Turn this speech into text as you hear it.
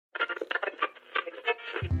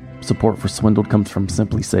Support for Swindled comes from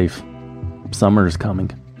Simply Safe. Summer is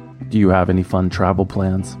coming. Do you have any fun travel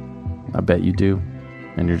plans? I bet you do.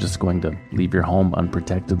 And you're just going to leave your home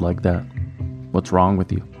unprotected like that? What's wrong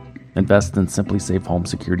with you? Invest in Simply Safe Home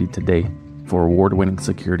Security today for award-winning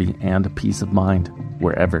security and peace of mind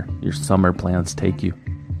wherever your summer plans take you.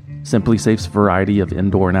 Simply Safe's variety of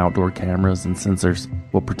indoor and outdoor cameras and sensors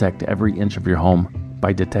will protect every inch of your home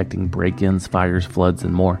by detecting break-ins, fires, floods,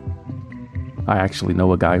 and more. I actually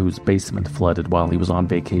know a guy whose basement flooded while he was on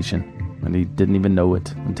vacation, and he didn't even know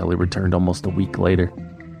it until he returned almost a week later.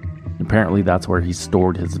 Apparently that's where he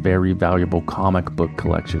stored his very valuable comic book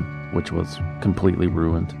collection, which was completely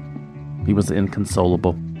ruined. He was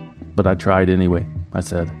inconsolable, but I tried anyway. I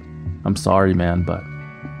said, "I'm sorry, man, but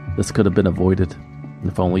this could have been avoided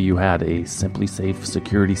if only you had a Simply Safe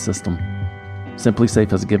security system." Simply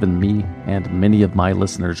Safe has given me and many of my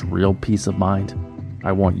listeners real peace of mind.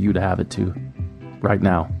 I want you to have it too. Right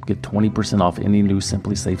now, get 20% off any new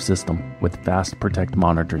Simply Safe system with Fast Protect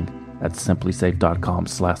monitoring at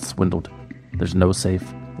simplysafe.com/swindled. There's no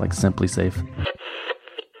safe like Simply Safe.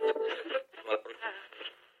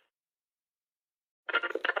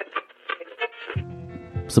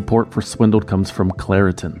 Support for Swindled comes from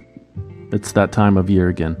Claritin. It's that time of year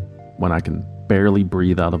again when I can barely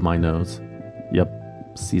breathe out of my nose. Yep,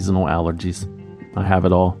 seasonal allergies. I have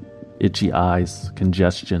it all. Itchy eyes,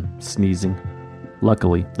 congestion, sneezing.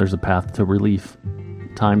 Luckily, there's a path to relief.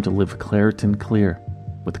 Time to live Claritin Clear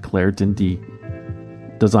with Claritin D.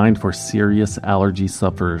 Designed for serious allergy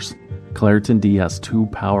sufferers, Claritin D has 2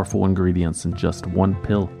 powerful ingredients in just 1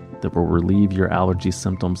 pill that will relieve your allergy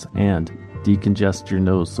symptoms and decongest your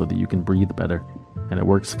nose so that you can breathe better. And it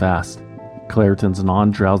works fast. Claritin's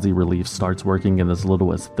non-drowsy relief starts working in as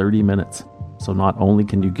little as 30 minutes. So not only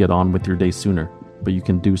can you get on with your day sooner, but you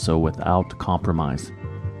can do so without compromise.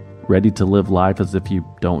 Ready to live life as if you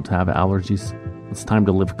don't have allergies? It's time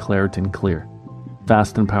to live Claritin Clear.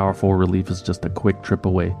 Fast and powerful relief is just a quick trip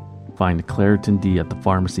away. Find Claritin D at the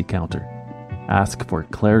pharmacy counter. Ask for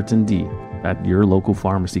Claritin D at your local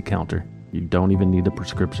pharmacy counter. You don't even need a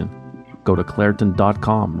prescription. Go to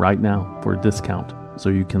Claritin.com right now for a discount so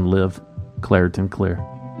you can live Claritin Clear.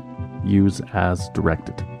 Use as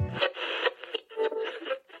directed.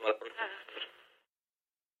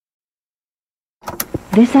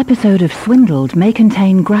 This episode of Swindled may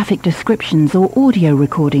contain graphic descriptions or audio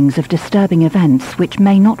recordings of disturbing events which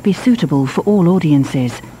may not be suitable for all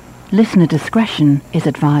audiences. Listener discretion is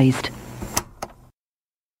advised.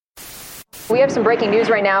 We have some breaking news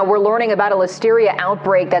right now. We're learning about a listeria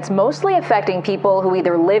outbreak that's mostly affecting people who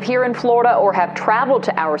either live here in Florida or have traveled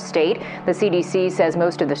to our state. The CDC says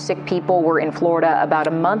most of the sick people were in Florida about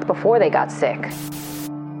a month before they got sick.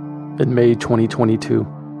 In May 2022,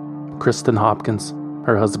 Kristen Hopkins,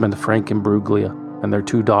 her husband Frank Imbruglia, and their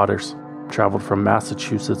 2 daughters traveled from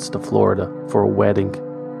Massachusetts to Florida for a wedding.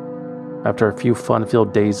 After a few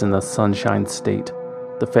fun-filled days in the Sunshine State,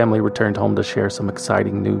 the family returned home to share some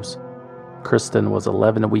exciting news. Kristen was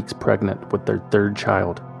 11 weeks pregnant with their 3rd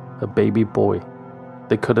child, a baby boy.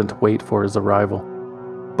 They couldn't wait for his arrival,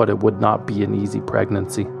 but it would not be an easy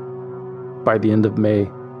pregnancy. By the end of May,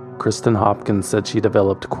 Kristen Hopkins said she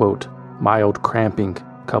developed, quote, mild cramping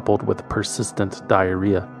coupled with persistent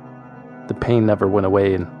diarrhea. The pain never went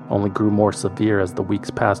away and only grew more severe as the weeks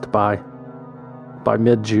passed by. By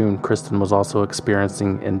mid-June, Kristen was also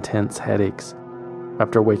experiencing intense headaches.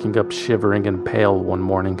 After waking up shivering and pale one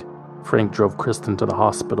morning, Frank drove Kristen to the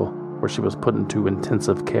hospital, where she was put into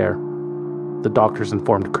intensive care. The doctors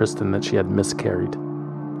informed Kristen that she had miscarried.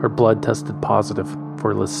 Her blood tested positive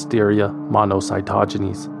for Listeria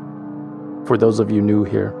monocytogenes. For those of you new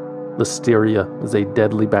here, Listeria is a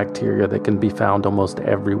deadly bacteria that can be found almost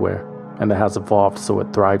everywhere, and it has evolved so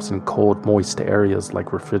it thrives in cold, moist areas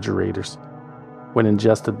like refrigerators. When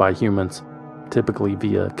ingested by humans, typically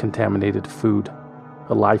via contaminated food,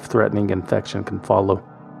 a life-threatening infection can follow.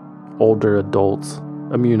 Older adults,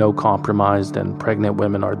 immunocompromised, and pregnant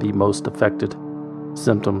women are the most affected.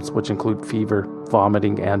 Symptoms, which include fever,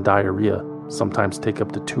 vomiting, and diarrhea, sometimes take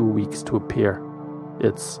up to 2 weeks to appear.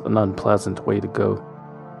 It's an unpleasant way to go.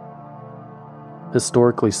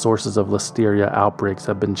 Historically, sources of Listeria outbreaks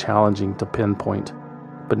have been challenging to pinpoint,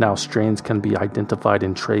 but now strains can be identified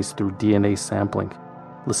and traced through DNA sampling.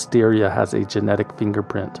 Listeria has a genetic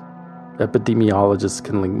fingerprint. Epidemiologists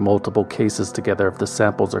can link multiple cases together if the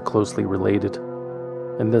samples are closely related.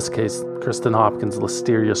 In this case, Kristen Hopkins'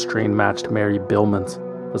 Listeria strain matched Mary Billman's,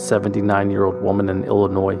 a 79-year-old woman in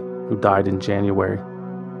Illinois who died in January.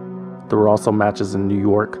 There were also matches in New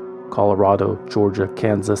York, Colorado, Georgia,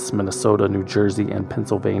 Kansas, Minnesota, New Jersey, and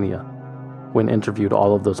Pennsylvania. When interviewed,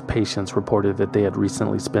 all of those patients reported that they had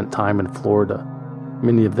recently spent time in Florida.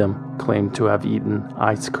 Many of them claimed to have eaten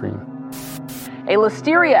ice cream. A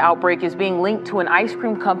listeria outbreak is being linked to an ice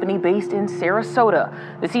cream company based in Sarasota.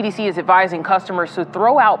 The CDC is advising customers to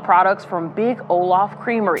throw out products from Big Olaf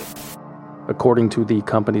Creamery. According to the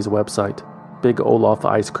company's website, Big Olaf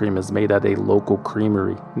ice cream is made at a local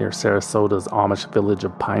creamery near Sarasota's Amish village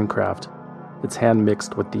of Pinecraft. It's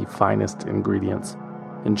hand-mixed with the finest ingredients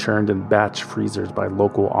and churned in batch freezers by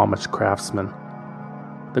local Amish craftsmen.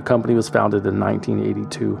 The company was founded in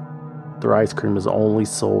 1982. Their ice cream is only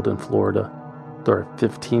sold in Florida. There are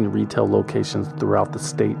 15 retail locations throughout the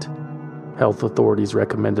state. Health authorities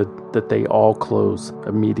recommended that they all close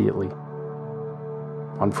immediately.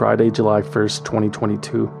 On Friday, July 1st,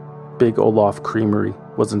 2022, Big Olaf Creamery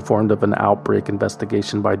was informed of an outbreak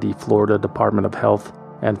investigation by the Florida Department of Health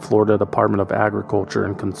and Florida Department of Agriculture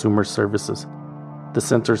and Consumer Services. The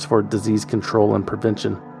Centers for Disease Control and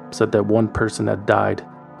Prevention said that one person had died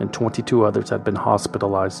and 22 others had been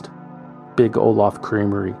hospitalized. Big Olaf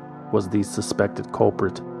Creamery was the suspected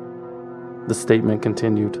culprit. The statement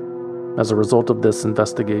continued, "As a result of this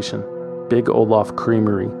investigation, Big Olaf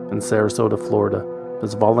Creamery in Sarasota, Florida,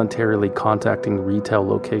 is voluntarily contacting retail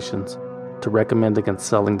locations to recommend against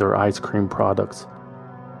selling their ice cream products.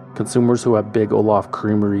 Consumers who have Big Olaf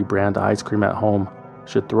Creamery brand ice cream at home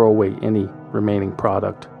should throw away any remaining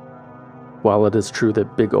product." While it is true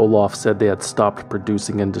that Big Olaf said they had stopped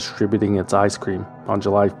producing and distributing its ice cream on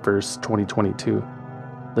July 1st, 2022,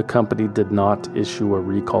 the company did not issue a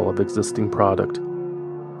recall of existing product.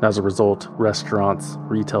 As a result, restaurants,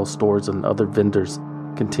 retail stores, and other vendors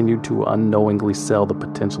continued to unknowingly sell the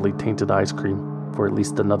potentially tainted ice cream for at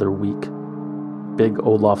least another week. Big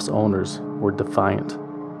Olaf's owners were defiant.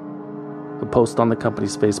 A post on the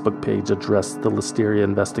company's Facebook page addressed the listeria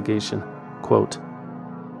investigation. Quote,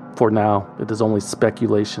 "For now, it is only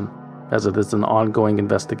speculation, as it is an ongoing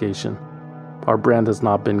investigation. Our brand has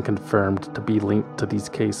not been confirmed to be linked to these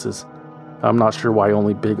cases. I'm not sure why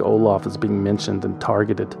only Big Olaf is being mentioned and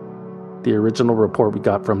targeted. The original report we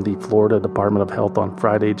got from the Florida Department of Health on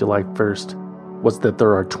Friday, July 1st, was that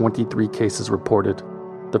there are 23 cases reported.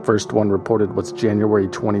 The first one reported was January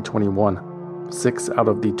 2021. 6 out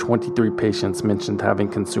of the 23 patients mentioned having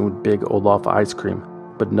consumed Big Olaf ice cream,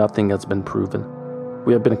 but nothing has been proven.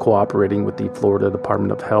 We have been cooperating with the Florida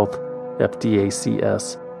Department of Health,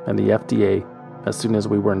 FDACS, and the FDA as soon as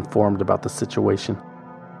we were informed about the situation.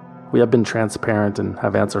 We have been transparent and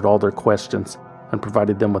have answered all their questions and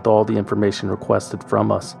provided them with all the information requested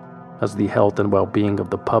from us, as the health and well-being of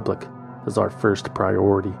the public is our first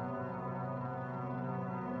priority."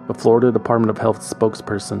 A Florida Department of Health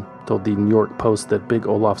spokesperson told the New York Post that Big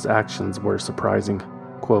Olaf's actions were surprising.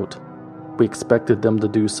 Quote, "We expected them to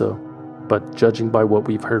do so, but judging by what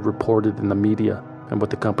we've heard reported in the media and what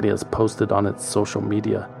the company has posted on its social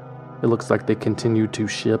media, it looks like they continue to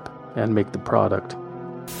ship and make the product."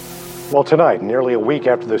 Well, tonight, nearly a week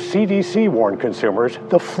after the CDC warned consumers,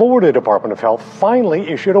 the Florida Department of Health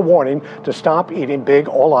finally issued a warning to stop eating Big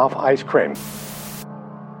Olaf ice cream.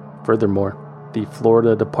 Furthermore, the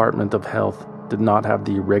Florida Department of Health did not have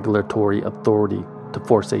the regulatory authority to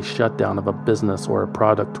force a shutdown of a business or a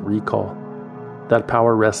product recall. That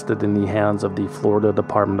power rested in the hands of the Florida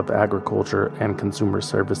Department of Agriculture and Consumer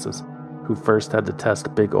Services, who first had to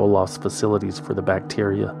test Big Olaf's facilities for the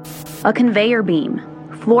bacteria. A conveyor beam,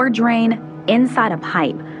 floor drain, inside a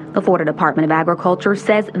pipe. The Florida Department of Agriculture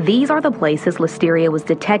says these are the places listeria was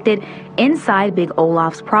detected inside Big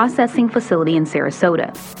Olaf's processing facility in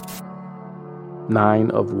Sarasota.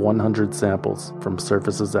 9 of 100 samples from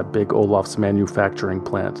surfaces at Big Olaf's manufacturing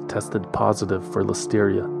plant tested positive for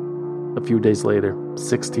listeria. A few days later,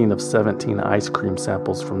 16 of 17 ice cream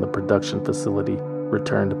samples from the production facility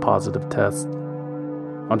returned positive tests.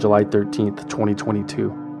 On July 13th,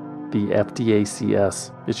 2022, the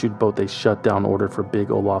FDACS issued both a shutdown order for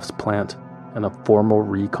Big Olaf's plant and a formal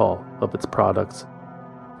recall of its products.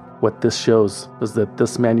 What this shows is that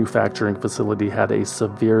this manufacturing facility had a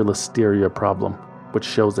severe listeria problem, which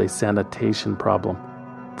shows a sanitation problem,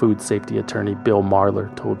 Food Safety Attorney Bill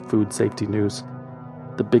Marler told Food Safety News.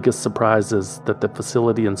 The biggest surprise is that the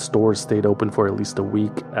facility and stores stayed open for at least a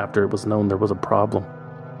week after it was known there was a problem.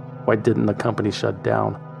 Why didn't the company shut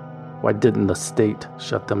down? Why didn't the state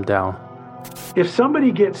shut them down? If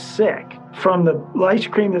somebody gets sick from the ice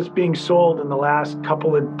cream that's being sold in the last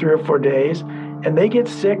couple of 3 or 4 days, and they get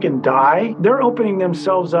sick and die, they're opening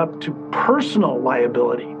themselves up to personal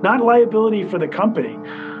liability, not liability for the company,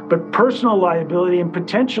 but personal liability and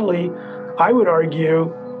potentially, I would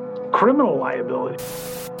argue, criminal liability.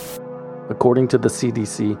 According to the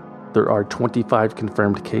CDC, there are 25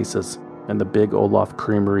 confirmed cases and the Big Olaf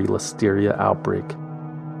Creamery listeria outbreak.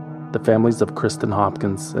 The families of Kristen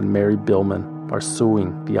Hopkins and Mary Billman are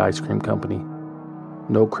suing the ice cream company.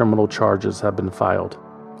 No criminal charges have been filed,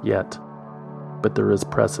 yet, but there is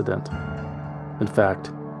precedent. In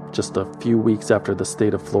fact, just a few weeks after the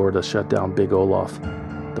state of Florida shut down Big Olaf,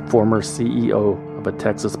 the former CEO of a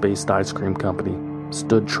Texas-based ice cream company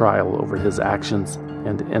stood trial over his actions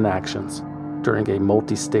and inactions during a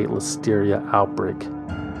multi-state listeria outbreak.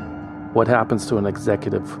 What happens to an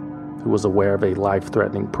executive who was aware of a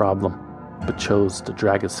life-threatening problem but chose to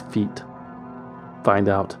drag his feet? Find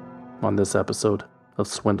out on this episode of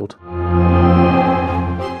Swindled.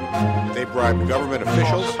 They bribed government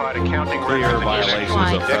officials, clear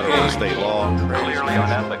violations of federal and state law,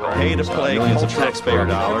 paid to play millions of taxpayer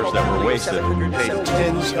dollars that were wasted, paid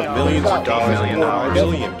tens of millions of dollars, $1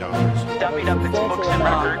 billion, dummied up its books and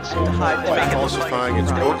records to hide by falsifying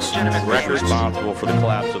its books and records, responsible for the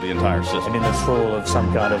collapse of the entire system. And in the full of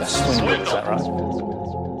some kind of swindle, is that right?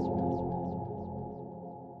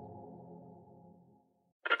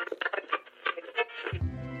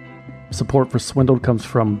 Support for Swindled comes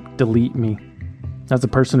from Delete Me. As a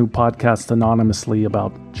person who podcasts anonymously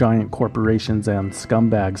about giant corporations and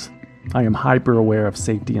scumbags, I am hyper aware of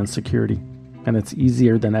safety and security, and it's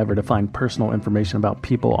easier than ever to find personal information about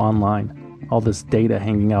people online. All this data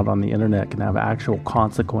hanging out on the internet can have actual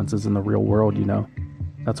consequences in the real world, you know.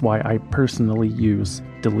 That's why I personally use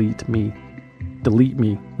Delete Me. Delete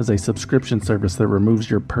Me is a subscription service that removes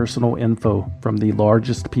your personal info from the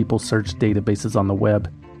largest people search databases on the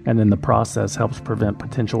web, and in the process helps prevent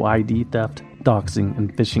potential ID theft, doxing,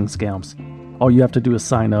 and phishing scams. All you have to do is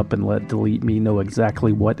sign up and let Delete Me know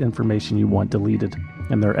exactly what information you want deleted,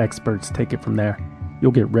 and their experts take it from there. You'll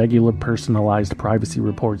get regular personalized privacy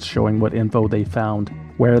reports showing what info they found,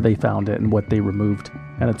 where they found it, and what they removed,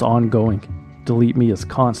 and it's ongoing. Delete Me is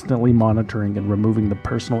constantly monitoring and removing the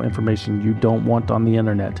personal information you don't want on the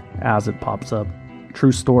internet as it pops up.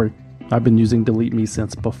 True story. I've been using Delete Me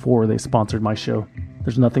since before they sponsored my show.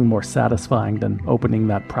 There's nothing more satisfying than opening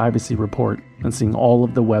that privacy report and seeing all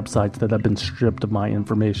of the websites that have been stripped of my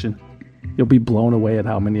information. You'll be blown away at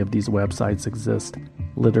how many of these websites exist.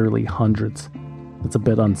 Literally hundreds. It's a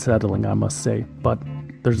bit unsettling, I must say, but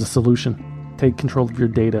there's a solution. Take control of your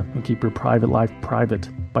data and keep your private life private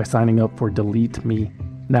by signing up for Delete Me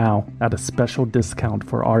now at a special discount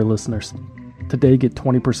for our listeners. Today, get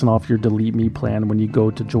 20% off your Delete Me plan when you go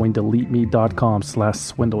to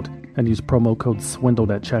joindeleteme.com/swindled and use promo code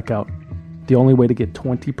SWINDLED at checkout. The only way to get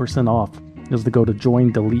 20% off is to go to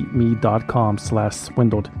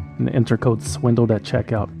joindeleteme.com/swindled and enter code SWINDLED at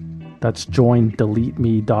checkout. That's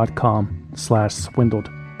joindeleteme.com/swindled,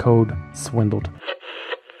 code SWINDLED.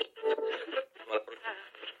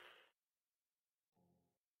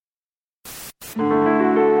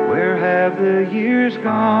 Where have the years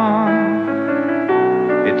gone?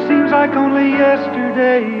 It seems like only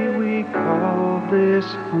yesterday we called this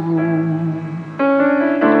home.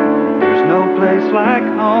 There's no place like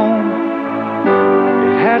home.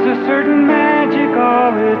 It has a certain magic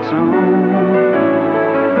all its own.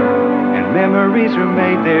 And memories are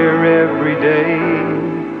made there every day.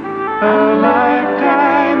 A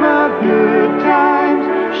lifetime of good times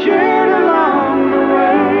shared along the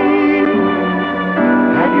way.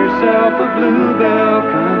 Have yourself a Bluebell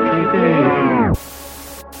Country Day.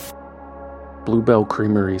 Bluebell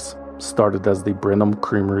Creameries started as the Brenham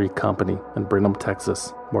Creamery Company in Brenham,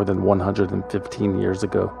 Texas, more than 115 years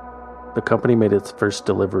ago. The company made its first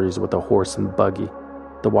deliveries with a horse and buggy.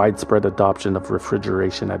 The widespread adoption of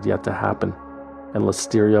refrigeration had yet to happen, and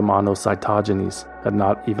Listeria monocytogenes had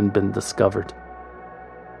not even been discovered.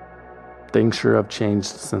 Things sure have changed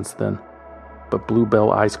since then, but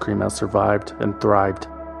Bluebell ice cream has survived and thrived,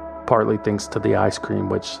 partly thanks to the ice cream,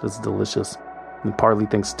 which is delicious, and partly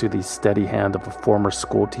thanks to the steady hand of a former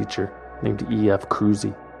school teacher named E.F.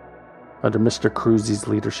 Cruzy. Under Mr. Cruzy's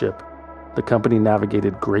leadership, the company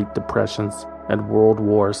navigated Great Depressions and World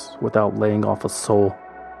Wars without laying off a soul.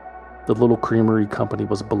 The little creamery company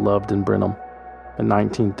was beloved in Brenham. In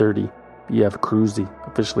 1930, E.F. Cruzy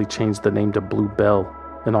officially changed the name to Bluebell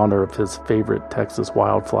in honor of his favorite Texas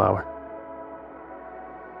wildflower.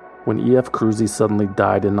 When E.F. Cruzy suddenly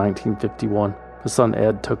died in 1951, his son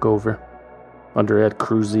Ed took over. Under Ed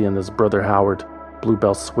Cruzy and his brother Howard,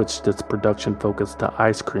 Bluebell switched its production focus to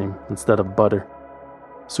ice cream instead of butter.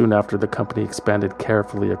 Soon after, the company expanded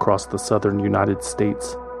carefully across the southern United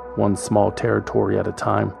States, one small territory at a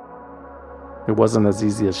time. It wasn't as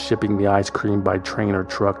easy as shipping the ice cream by train or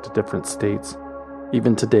truck to different states.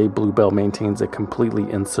 Even today, Bluebell maintains a completely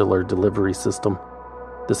insular delivery system.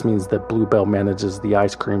 This means that Bluebell manages the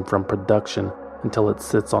ice cream from production until it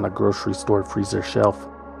sits on a grocery store freezer shelf.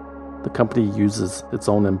 The company uses its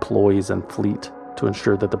own employees and fleet to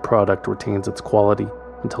ensure that the product retains its quality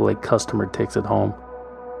until a customer takes it home.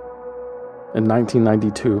 In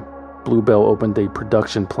 1992, Blue Bell opened a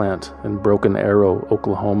production plant in Broken Arrow,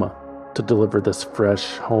 Oklahoma, to deliver this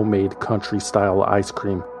fresh, homemade country-style ice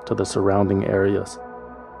cream to the surrounding areas.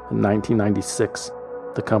 In 1996,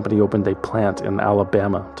 the company opened a plant in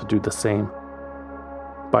Alabama to do the same.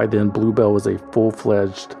 By then, Blue Bell was a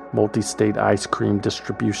full-fledged, multi-state ice cream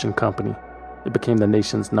distribution company. It became the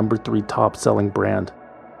nation's #3 top-selling brand.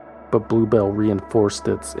 But Blue Bell reinforced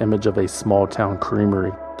its image of a small-town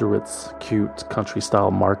creamery through its cute,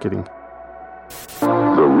 country-style marketing.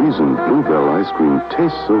 The reason Blue Bell ice cream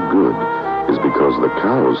tastes so good is because the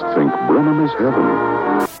cows think Brenham is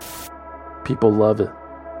heaven. People love it.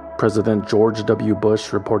 President George W.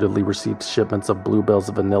 Bush reportedly received shipments of Blue Bell's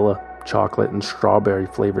vanilla, chocolate, and strawberry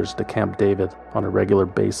flavors to Camp David on a regular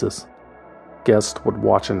basis. Guests would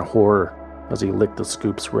watch in horror as he licked the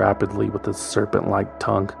scoops rapidly with his serpent-like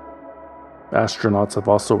tongue. Astronauts have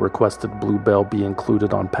also requested Blue Bell be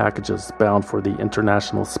included on packages bound for the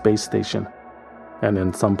International Space Station. And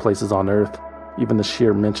in some places on Earth, even the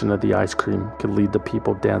sheer mention of the ice cream could lead to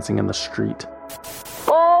people dancing in the street.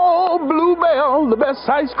 Oh, Blue Bell, the best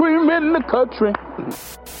ice cream in the country.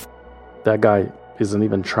 That guy isn't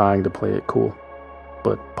even trying to play it cool,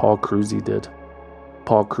 but Paul Kruse did.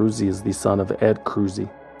 Paul Kruse is the son of Ed Kruse,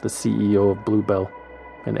 the CEO of Blue Bell,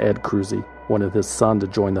 and Ed Kruse wanted his son to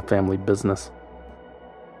join the family business.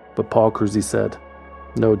 But Paul Kruse said,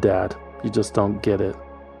 "No, Dad, you just don't get it.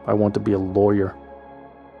 I want to be a lawyer."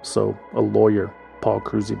 So, a lawyer Paul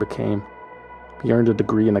Kruse became. He earned a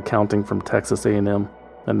degree in accounting from Texas A&M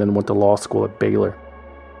and then went to law school at Baylor.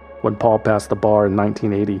 When Paul passed the bar in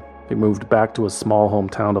 1980, he moved back to his small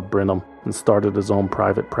hometown of Brenham and started his own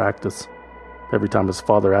private practice. Every time his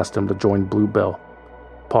father asked him to join Blue Bell,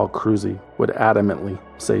 Paul Kruse would adamantly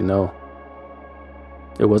say no.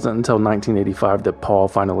 It wasn't until 1985 that Paul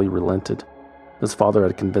finally relented. His father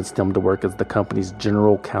had convinced him to work as the company's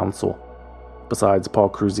general counsel. Besides, Paul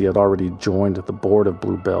Kruse had already joined the board of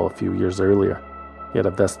Blue Bell a few years earlier. He had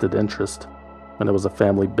a vested interest, and it was a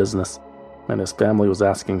family business, and his family was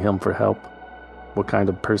asking him for help. What kind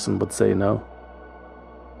of person would say no?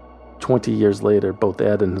 20 years later, both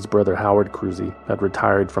Ed and his brother Howard Kruse had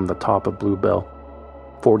retired from the top of Blue Bell.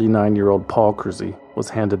 49-year-old Paul Kruse was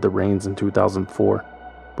handed the reins in 2004,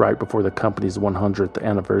 right before the company's 100th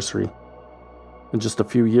anniversary. In just a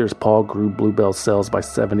few years, Paul grew Blue Bell's sales by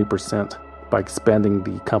 70%, by expanding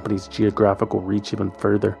the company's geographical reach even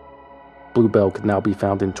further. Blue Bell could now be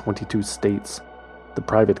found in 22 states. The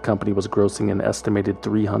private company was grossing an estimated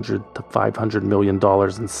 $300 to $500 million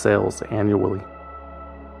in sales annually.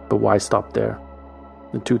 But why stop there?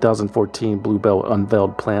 In 2014, Blue Bell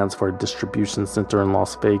unveiled plans for a distribution center in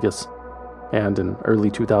Las Vegas, and in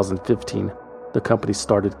early 2015, the company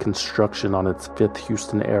started construction on its 5th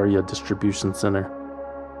Houston area distribution center.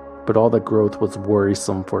 But all that growth was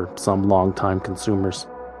worrisome for some longtime consumers.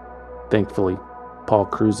 Thankfully, Paul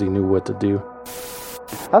Kruse knew what to do.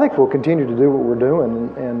 I think we'll continue to do what we're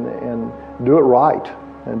doing and do it right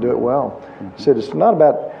and do it well. He said it's not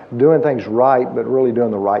about doing things right, but really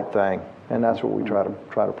doing the right thing. And that's what we try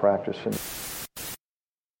to practice.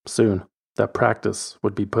 Soon, that practice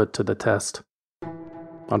would be put to the test.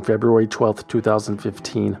 On February 12,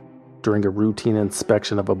 2015, during a routine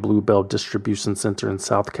inspection of a Blue Bell distribution center in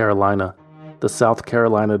South Carolina, the South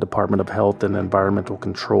Carolina Department of Health and Environmental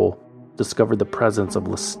Control discovered the presence of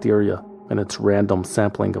listeria in its random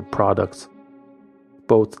sampling of products.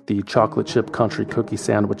 Both the chocolate chip country cookie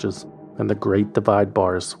sandwiches and the Great Divide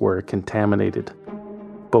bars were contaminated.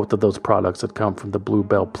 Both of those products had come from the Blue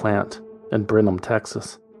Bell plant in Brenham,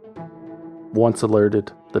 Texas. Once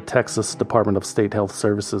alerted, the Texas Department of State Health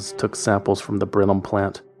Services took samples from the Brenham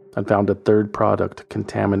plant and found a third product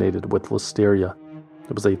contaminated with listeria.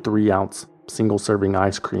 It was a 3-ounce, single-serving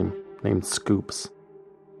ice cream named Scoops.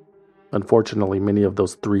 Unfortunately, many of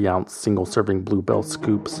those 3-ounce, single-serving Blue Bell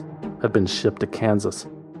Scoops had been shipped to Kansas,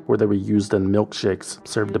 where they were used in milkshakes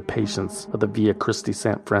served to patients at the Via Christi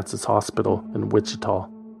St. Francis Hospital in Wichita.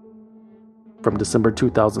 From December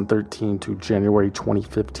 2013 to January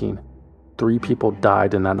 2015, 3 people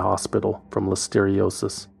died in that hospital from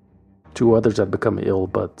listeriosis. 2 others had become ill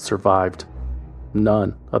but survived.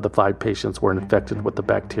 None of the 5 patients were infected with the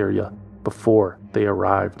bacteria before they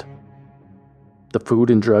arrived. The Food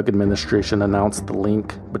and Drug Administration announced the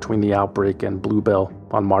link between the outbreak and Blue Bell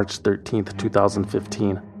on March 13,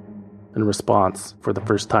 2015. In response, for the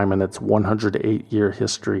first time in its 108-year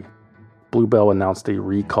history, Blue Bell announced a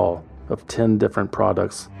recall of 10 different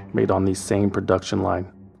products made on the same production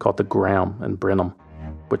line called the Graham in Brenham,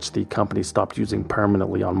 which the company stopped using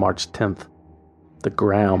permanently on March 10th. The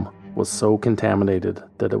Graham was so contaminated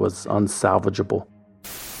that it was unsalvageable.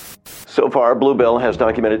 So far, Bluebell has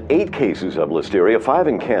documented 8 cases of listeria, 5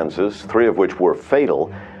 in Kansas, 3 of which were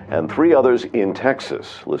fatal, and 3 others in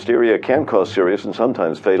Texas. Listeria can cause serious and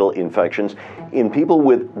sometimes fatal infections in people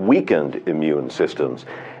with weakened immune systems.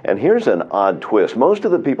 And here's an odd twist. Most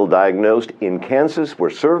of the people diagnosed in Kansas were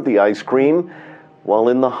served the ice cream while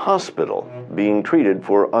in the hospital being treated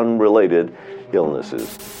for unrelated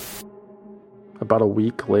illnesses. About a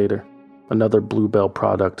week later, another Bluebell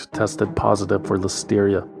product tested positive for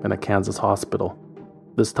listeria in a Kansas hospital.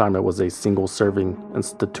 This time it was a single-serving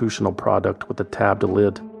institutional product with a tabbed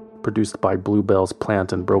lid, produced by Bluebell's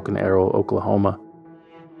plant in Broken Arrow, Oklahoma.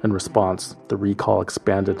 In response, the recall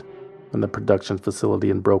expanded, and the production facility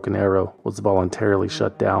in Broken Arrow was voluntarily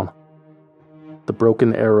shut down. The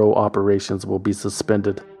Broken Arrow operations will be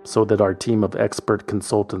suspended so that our team of expert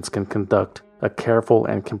consultants can conduct a careful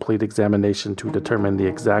and complete examination to determine the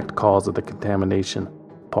exact cause of the contamination,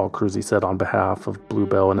 Paul Kruse said on behalf of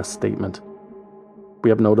Bluebell in a statement.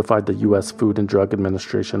 We have notified the U.S. Food and Drug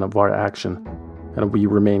Administration of our action, and we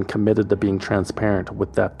remain committed to being transparent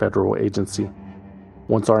with that federal agency.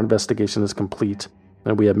 Once our investigation is complete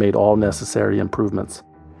and we have made all necessary improvements,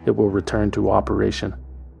 it will return to operation.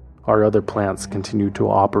 Our other plants continue to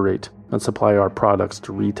operate and supply our products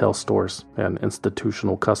to retail stores and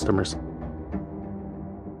institutional customers.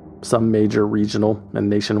 Some major regional and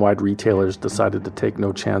nationwide retailers decided to take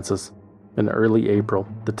no chances. In early April,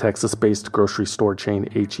 the Texas-based grocery store chain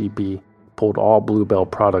H-E-B pulled all Bluebell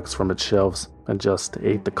products from its shelves and just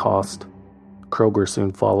ate the cost. Kroger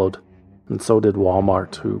soon followed, and so did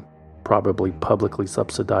Walmart, who probably publicly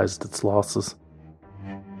subsidized its losses.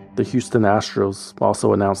 The Houston Astros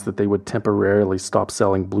also announced that they would temporarily stop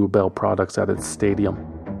selling Bluebell products at its stadium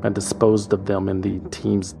and disposed of them in the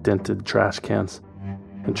team's dented trash cans.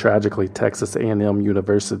 And tragically, Texas A&M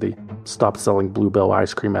University stopped selling Bluebell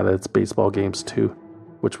ice cream at its baseball games too,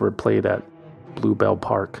 which were played at Bluebell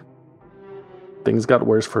Park. Things got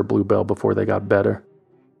worse for Bluebell before they got better.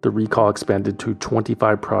 The recall expanded to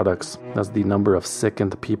 25 products as the number of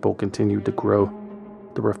sickened people continued to grow.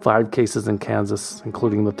 There were 5 cases in Kansas,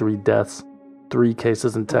 including the 3 deaths, 3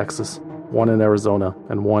 cases in Texas, 1 in Arizona,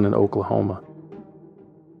 and 1 in Oklahoma.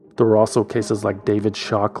 There were also cases like David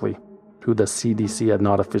Shockley, who the CDC had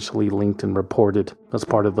not officially linked and reported as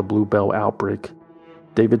part of the Bluebell outbreak.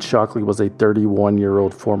 David Shockley was a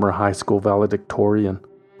 31-year-old former high school valedictorian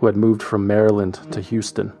who had moved from Maryland to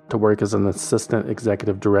Houston to work as an assistant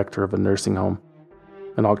executive director of a nursing home.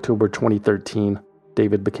 In October 2013,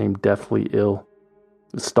 David became deathly ill.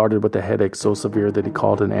 It started with a headache so severe that he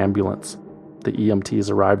called an ambulance. The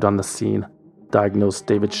EMTs arrived on the scene, diagnosed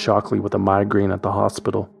David Shockley with a migraine at the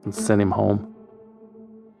hospital, and sent him home.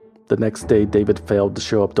 The next day, David failed to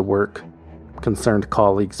show up to work. Concerned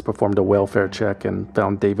colleagues performed a welfare check and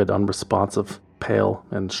found David unresponsive, pale,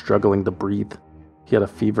 and struggling to breathe. He had a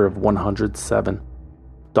fever of 107.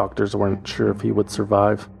 Doctors weren't sure if he would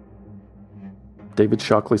survive. David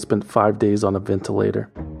Shockley spent 5 days on a ventilator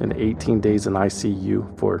and 18 days in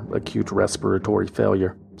ICU for acute respiratory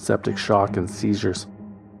failure, septic shock, and seizures.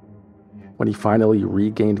 When he finally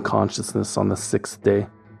regained consciousness on the 6th day,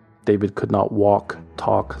 David could not walk,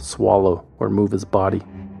 talk, swallow, or move his body.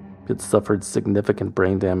 He had suffered significant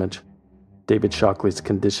brain damage. David Shockley's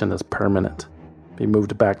condition is permanent. He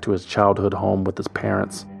moved back to his childhood home with his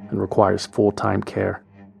parents and requires full-time care.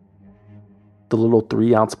 The little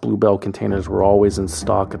 3-ounce Bluebell containers were always in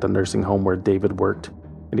stock at the nursing home where David worked,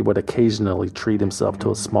 and he would occasionally treat himself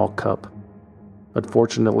to a small cup.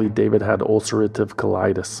 Unfortunately, David had ulcerative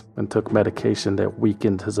colitis and took medication that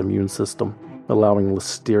weakened his immune system, allowing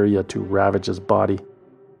listeria to ravage his body.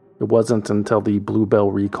 It wasn't until the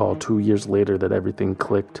Bluebell recall 2 years later that everything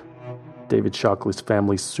clicked. David Shockley's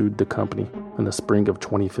family sued the company in the spring of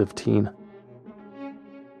 2015.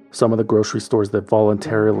 Some of the grocery stores that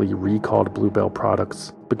voluntarily recalled Bluebell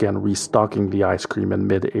products began restocking the ice cream in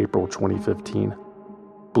mid-April 2015.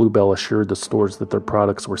 Bluebell assured the stores that their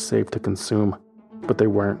products were safe to consume, but they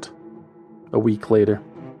weren't. A week later,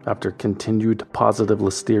 after continued positive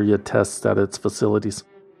listeria tests at its facilities,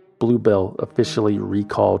 Bluebell officially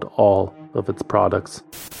recalled all of its products.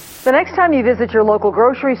 The next time you visit your local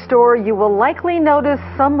grocery store, you will likely notice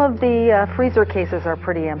some of the freezer cases are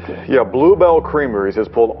pretty empty. Yeah, Bluebell Creameries has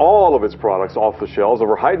pulled all of its products off the shelves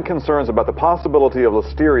over heightened concerns about the possibility of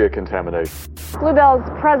listeria contamination. Bluebell's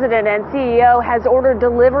president and CEO has ordered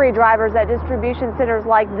delivery drivers at distribution centers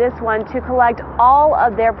like this one to collect all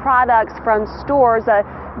of their products from stores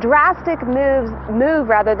drastic move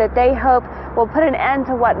that they hope will put an end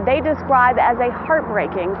to what they describe as a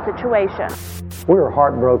heartbreaking situation. We are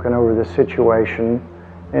heartbroken over this situation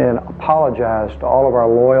and apologize to all of our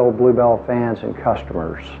loyal Bluebell fans and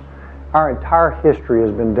customers. Our entire history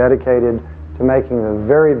has been dedicated to making the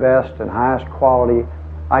very best and highest quality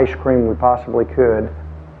ice cream we possibly could,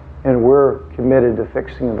 and we're committed to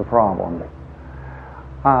fixing the problem.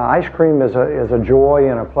 Ice cream is a joy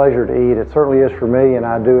and a pleasure to eat. It certainly is for me, and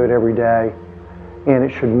I do it every day, and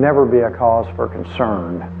it should never be a cause for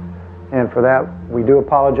concern. And for that, we do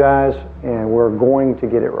apologize, and we're going to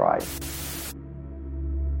get it right.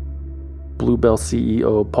 Bluebell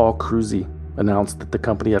CEO Paul Kruse announced that the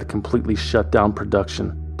company had completely shut down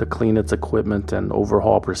production to clean its equipment and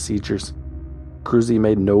overhaul procedures. Kruse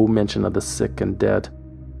made no mention of the sick and dead,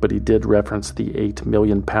 but he did reference the 8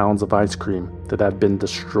 million pounds of ice cream that had been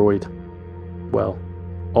destroyed. Well,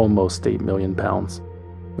 almost 8 million pounds.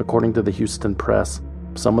 According to the Houston Press,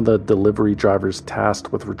 some of the delivery drivers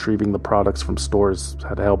tasked with retrieving the products from stores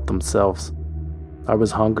had helped themselves. I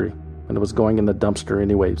was hungry, and it was going in the dumpster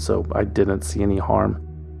anyway, so I didn't see any harm,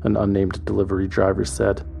 an unnamed delivery driver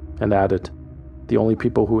said, and added, the only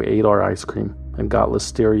people who ate our ice cream and got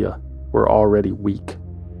listeria were already weak.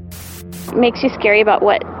 It makes you scary about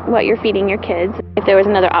what you're feeding your kids. If there was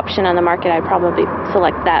another option on the market, I'd probably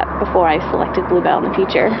select that before I selected Bluebell in the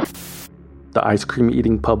future. The ice cream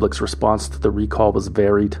eating public's response to the recall was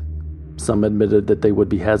varied. Some admitted that they would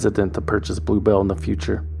be hesitant to purchase Bluebell in the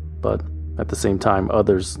future, but at the same time,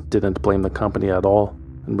 others didn't blame the company at all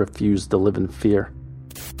and refused to live in fear.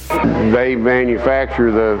 They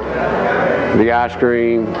manufacture the ice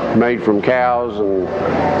cream made from cows, and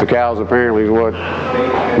the cows apparently is what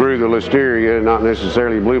grew the listeria, not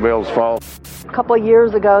necessarily Bluebell's fault. A couple of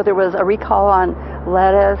years ago, there was a recall on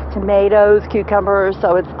lettuce, tomatoes, cucumbers,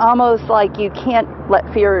 so it's almost like you can't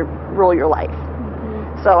let fear rule your life.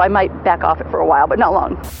 So I might back off it for a while, but not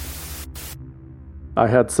long. I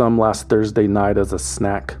had some last Thursday night as a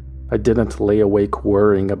snack. I didn't lay awake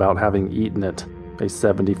worrying about having eaten it, a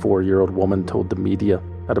 74-year-old woman told the media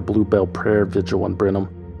at a Bluebell prayer vigil in Brenham.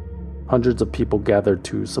 Hundreds of people gathered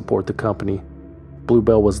to support the company.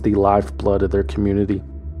 Bluebell was the lifeblood of their community,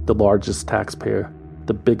 the largest taxpayer,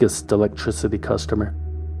 the biggest electricity customer.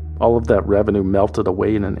 All of that revenue melted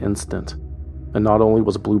away in an instant. And not only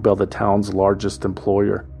was Bluebell the town's largest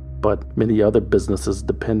employer, but many other businesses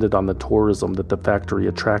depended on the tourism that the factory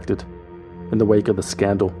attracted. In the wake of the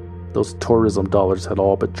scandal, those tourism dollars had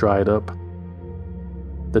all but dried up.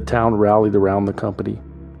 The town rallied around the company.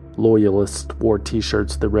 Loyalists wore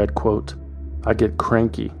t-shirts that read, quote, "I get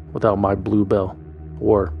cranky without my Bluebell,"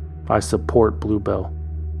 or "I support Bluebell."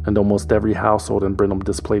 And almost every household in Brenham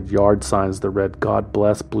displayed yard signs that read, "God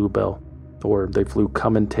bless Bluebell," or they flew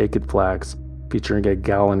 "Come and Take It" flags, featuring a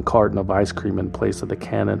gallon carton of ice cream in place of the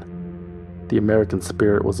cannon. The American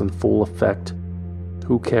spirit was in full effect.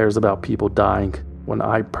 Who cares about people dying when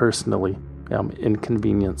I personally am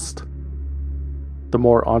inconvenienced? The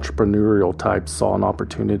more entrepreneurial types saw an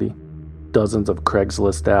opportunity. Dozens of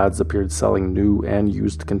Craigslist ads appeared selling new and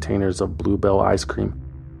used containers of Bluebell ice cream.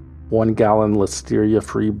 1 gallon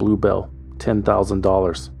listeria-free Bluebell,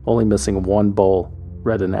 $10,000, only missing one bowl,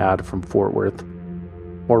 read an ad from Fort Worth.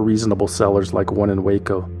 More reasonable sellers like one in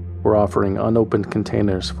Waco were offering unopened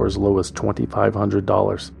containers for as low as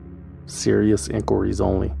 $2,500. Serious inquiries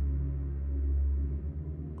only.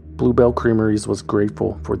 Bluebell Creameries was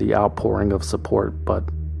grateful for the outpouring of support, but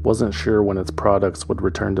wasn't sure when its products would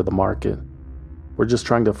return to the market. We're just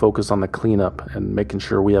trying to focus on the cleanup and making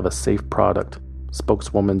sure we have a safe product,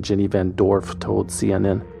 spokeswoman Jenny Van Dorf told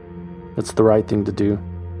CNN. It's the right thing to do,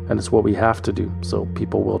 and it's what we have to do so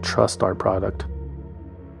people will trust our product.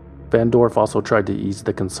 Van Dorf also tried to ease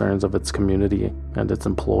the concerns of its community and its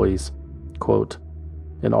employees. Quote,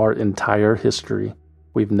 "In our entire history,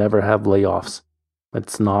 we've never had layoffs.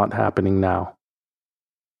 It's not happening now."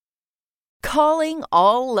 Calling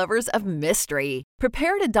all lovers of mystery.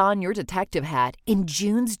 Prepare to don your detective hat in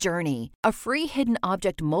June's Journey, a free hidden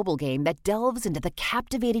object mobile game that delves into the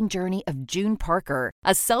captivating journey of June Parker,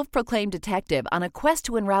 a self-proclaimed detective on a quest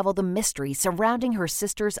to unravel the mystery surrounding her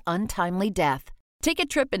sister's untimely death. Take a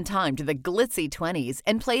trip in time to the glitzy 20s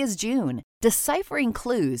and play as June, deciphering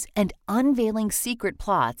clues and unveiling secret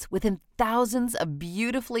plots within thousands of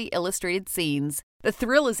beautifully illustrated scenes. The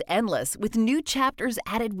thrill is endless with new chapters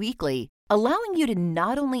added weekly, allowing you to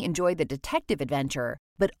not only enjoy the detective adventure,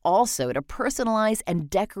 but also to personalize and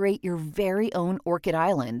decorate your very own Orchid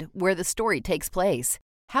Island where the story takes place.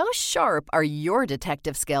 How sharp are your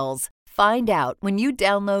detective skills? Find out when you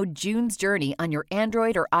download June's Journey on your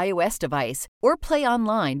Android or iOS device or play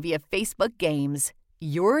online via Facebook Games.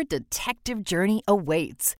 Your detective journey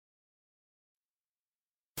awaits.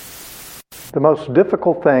 The most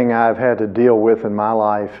difficult thing I've had to deal with in my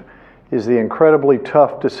life is the incredibly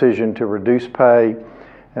tough decision to reduce pay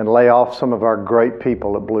and lay off some of our great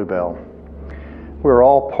people at Blue Bell. We're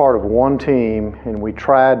all part of one team, and we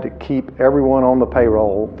tried to keep everyone on the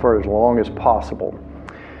payroll for as long as possible.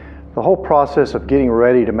 The whole process of getting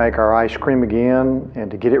ready to make our ice cream again and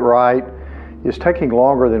to get it right is taking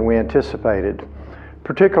longer than we anticipated,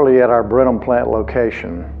 particularly at our Brenham plant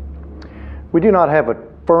location. We do not have a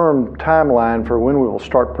firm timeline for when we will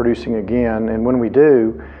start producing again, and when we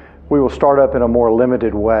do, we will start up in a more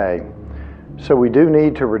limited way. So we do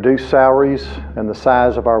need to reduce salaries and the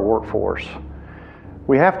size of our workforce.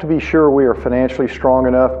 We have to be sure we are financially strong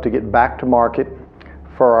enough to get back to market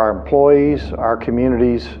for our employees, our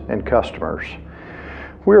communities, and customers.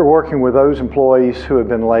 We are working with those employees who have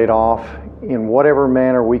been laid off in whatever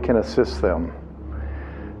manner we can assist them.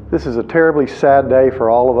 This is a terribly sad day for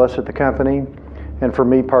all of us at the company and for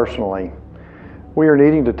me personally. We are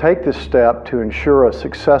needing to take this step to ensure a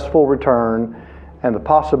successful return and the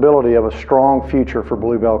possibility of a strong future for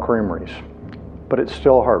Blue Bell Creameries. But it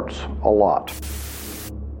still hurts a lot.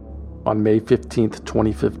 On May 15th,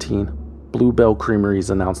 2015, Blue Bell Creameries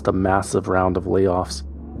announced a massive round of layoffs,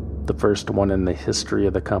 the first one in the history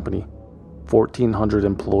of the company. 1,400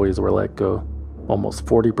 employees were let go, almost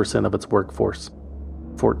 40% of its workforce.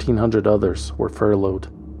 1,400 others were furloughed.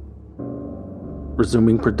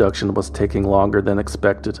 Resuming production was taking longer than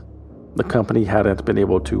expected. The company hadn't been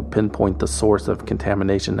able to pinpoint the source of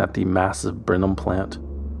contamination at the massive Brenham plant.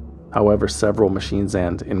 However, several machines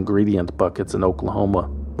and ingredient buckets in Oklahoma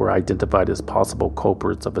were identified as possible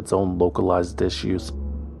culprits of its own localized issues.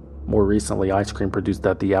 More recently, ice cream produced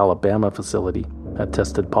at the Alabama facility had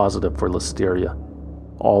tested positive for Listeria.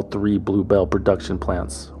 All 3 Blue Bell production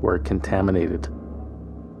plants were contaminated.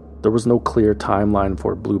 There was no clear timeline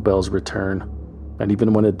for Blue Bell's return, and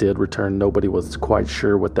even when it did return, nobody was quite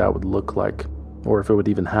sure what that would look like, or if it would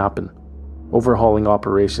even happen. Overhauling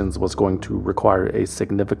operations was going to require a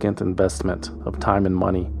significant investment of time and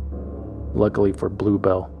money. Luckily for Blue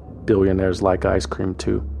Bell, billionaires like ice cream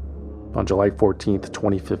too. On July 14th,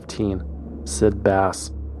 2015, Sid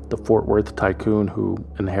Bass, the Fort Worth tycoon who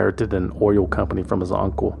inherited an oil company from his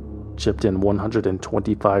uncle, chipped in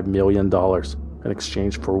 $125 million in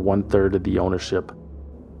exchange for 1/3 of the ownership.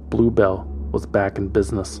 Blue Bell was back in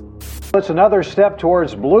business. It's another step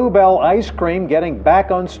towards Blue Bell ice cream getting back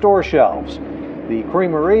on store shelves. The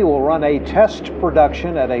creamery will run a test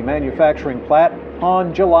production at a manufacturing plant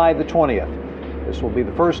on July the 20th. This will be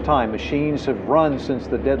the first time machines have run since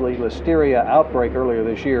the deadly Listeria outbreak earlier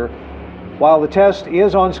this year. While the test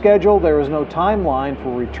is on schedule, there is no timeline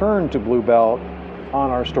for return to Blue Bell on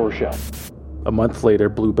our store shelf. A month later,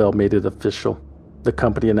 Blue Bell made it official. The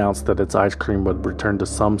company announced that its ice cream would return to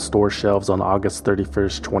some store shelves on August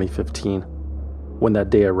 31st, 2015. When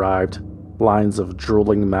that day arrived, lines of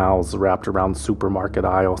drooling mouths wrapped around supermarket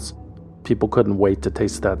aisles. People couldn't wait to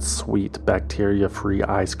taste that sweet, bacteria-free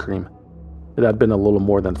ice cream. It had been a little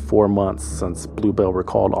more than 4 months since Blue Bell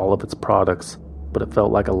recalled all of its products, but it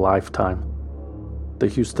felt like a lifetime. The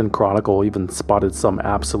Houston Chronicle even spotted some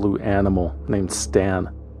absolute animal named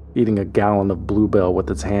Stan eating a gallon of Blue Bell with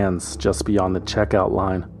its hands just beyond the checkout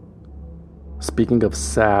line. Speaking of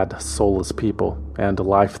sad, soulless people and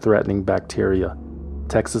life-threatening bacteria,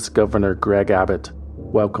 Texas Governor Greg Abbott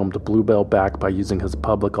welcomed Blue Bell back by using his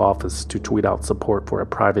public office to tweet out support for a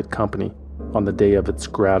private company on the day of its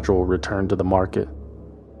gradual return to the market.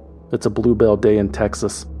 "It's a Blue Bell day in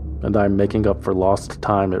Texas, and I'm making up for lost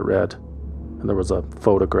time," it read. And there was a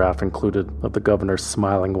photograph included of the governor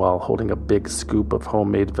smiling while holding a big scoop of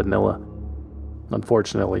homemade vanilla.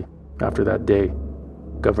 Unfortunately, after that day,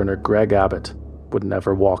 Governor Greg Abbott would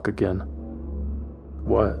never walk again.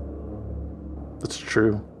 What? It's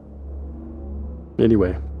true.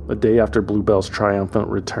 Anyway, a day after Blue Bell's triumphant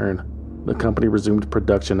return, the company resumed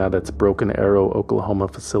production at its Broken Arrow, Oklahoma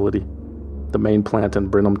facility. The main plant in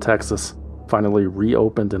Brenham, Texas, finally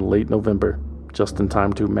reopened in late November, just in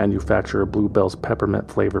time to manufacture Blue Bell's peppermint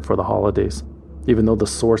flavor for the holidays, even though the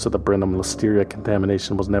source of the Brenham Listeria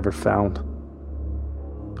contamination was never found.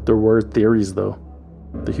 There were theories, though.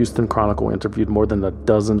 The Houston Chronicle interviewed more than a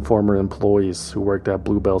dozen former employees who worked at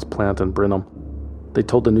Blue Bell's plant in Brenham. They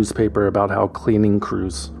told the newspaper about how cleaning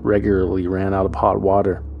crews regularly ran out of hot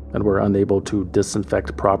water and were unable to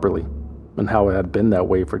disinfect properly, and how it had been that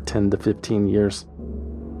way for 10 to 15 years.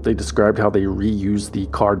 They described how they reused the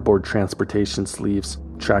cardboard transportation sleeves,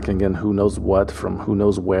 tracking in who knows what from who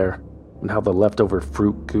knows where, and how the leftover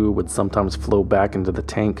fruit goo would sometimes flow back into the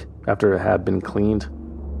tank after it had been cleaned.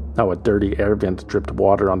 how a dirty air vent dripped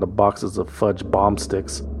water onto boxes of fudge bomb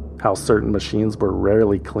sticks, how certain machines were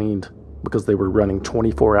rarely cleaned because they were running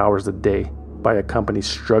 24 hours a day by a company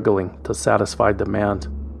struggling to satisfy demand.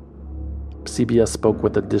 CBS spoke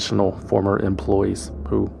with additional former employees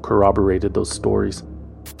who corroborated those stories.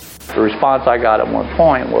 The response I got at one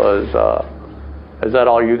point was, is that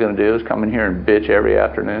all you're going to do is come in here and bitch every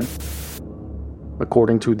afternoon?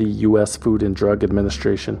 According to the U.S. Food and Drug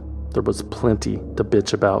Administration, there was plenty to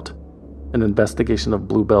bitch about. An investigation of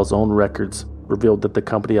Blue Bell's own records revealed that the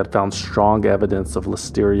company had found strong evidence of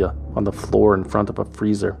listeria on the floor in front of a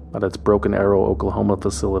freezer at its Broken Arrow, Oklahoma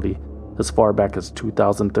facility as far back as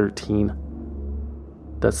 2013.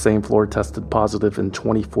 That same floor tested positive in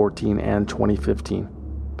 2014 and 2015.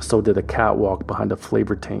 So did a catwalk behind a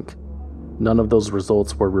flavor tank. None of those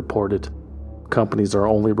results were reported. Companies are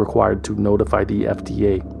only required to notify the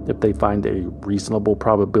FDA if they find a reasonable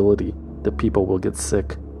probability that people will get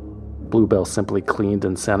sick. Blue Bell simply cleaned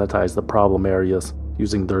and sanitized the problem areas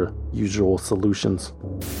using their usual solutions.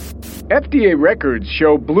 FDA records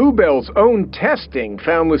show Blue Bell's own testing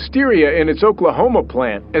found listeria in its Oklahoma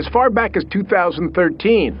plant as far back as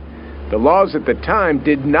 2013. The laws at the time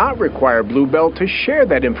did not require Blue Bell to share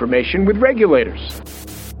that information with regulators.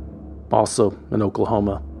 Also in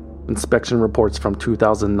Oklahoma, inspection reports from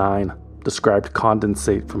 2009 described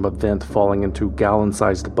condensate from a vent falling into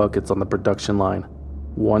gallon-sized buckets on the production line,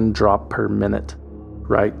 1 drop per minute,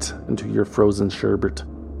 right into your frozen sherbet.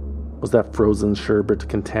 Was that frozen sherbet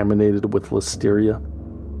contaminated with listeria?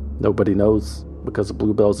 Nobody knows, because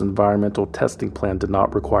Blue Bell's environmental testing plan did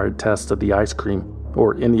not require tests of the ice cream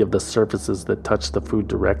or any of the surfaces that touch the food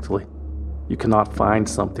directly. You cannot find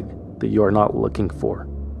something that you are not looking for.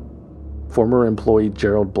 Former employee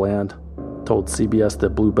Gerald Bland told CBS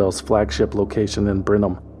that Blue Bell's flagship location in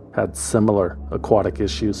Brenham had similar aquatic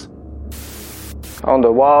issues. On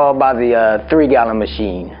the wall by the 3-gallon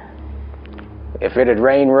machine, if it had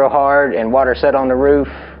rained real hard and water set on the roof,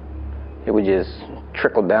 it would just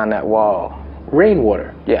trickle down that wall.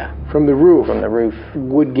 Rainwater? Yeah. From the roof? From the roof.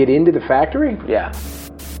 Would get into the factory? Yeah.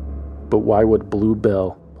 But why would Blue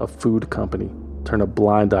Bell, a food company, turn a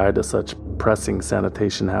blind eye to such pressing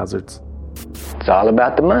sanitation hazards? It's all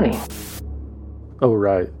about the money. Oh,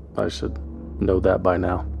 right. I should know that by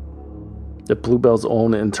now. If Blue Bell's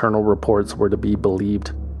own internal reports were to be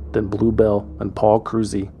believed, then Blue Bell and Paul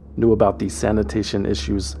Kruse knew about these sanitation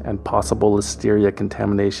issues and possible listeria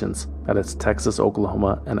contaminations at its Texas,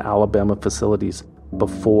 Oklahoma, and Alabama facilities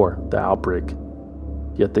before the outbreak.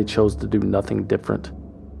 Yet they chose to do nothing different.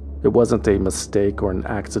 It wasn't a mistake or an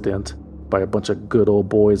accident by a bunch of good old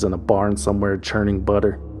boys in a barn somewhere churning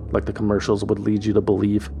butter, like the commercials would lead you to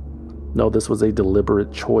believe. No, this was a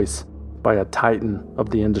deliberate choice by a titan of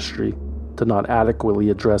the industry to not adequately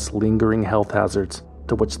address lingering health hazards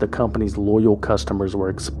to which the company's loyal customers were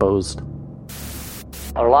exposed.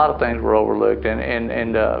 A lot of things were overlooked and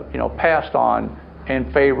passed on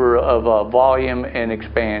in favor of volume and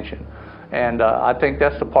expansion. And I think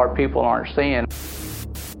that's the part people aren't seeing.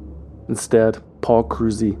 Instead, Paul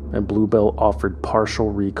Kruse and Blue Bell offered partial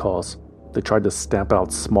recalls. They tried to stamp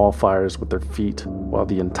out small fires with their feet while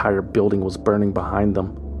the entire building was burning behind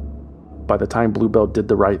them. By the time Blue Bell did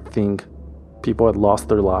the right thing, people had lost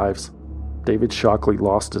their lives. David Shockley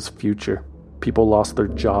lost his future. People lost their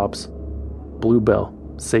jobs. Blue Bell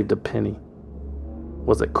saved a penny.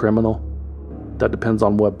 Was it criminal? That depends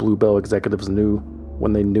on what Blue Bell executives knew,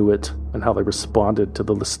 when they knew it, and how they responded to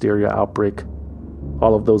the listeria outbreak.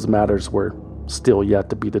 All of those matters were still yet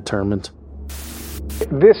to be determined.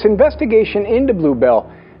 This investigation into Blue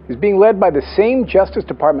Bell is being led by the same Justice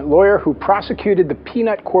Department lawyer who prosecuted the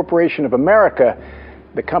Peanut Corporation of America.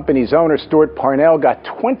 The company's owner, Stuart Parnell, got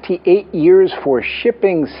 28 years for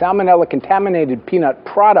shipping salmonella-contaminated peanut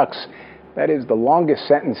products. That is the longest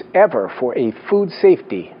sentence ever for a food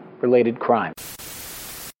safety-related crime.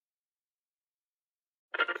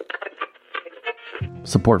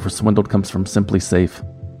 Support for Swindled comes from Simply Safe.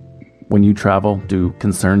 When you travel, do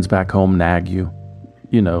concerns back home nag you?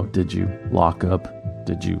 You know, did you lock up?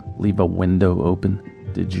 Did you leave a window open?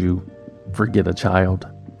 Did you forget a child?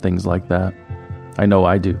 Things like that. I know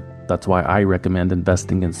I do. That's why I recommend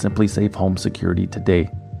investing in Simply Safe Home Security today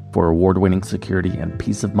for award-winning security and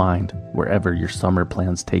peace of mind wherever your summer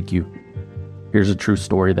plans take you. Here's a true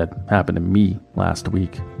story that happened to me last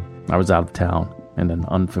week. I was out of town in an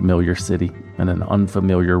unfamiliar city in an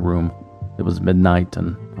unfamiliar room. It was midnight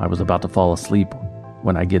and I was about to fall asleep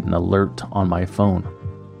when I get an alert on my phone.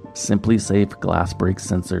 Simply Safe glass break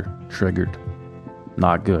sensor triggered.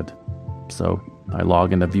 Not good. So I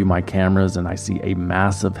log in to view my cameras and I see a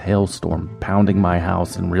massive hailstorm pounding my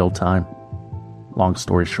house in real time. Long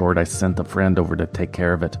story short, I sent a friend over to take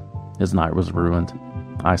care of it. His night was ruined.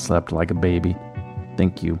 I slept like a baby.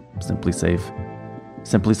 Thank you, Simply Safe.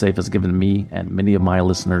 Simply Safe has given me and many of my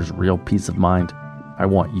listeners real peace of mind. I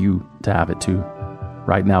want you to have it too.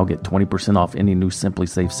 Right now, get 20% off any new Simply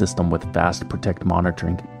Safe system with Fast Protect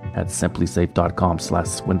monitoring at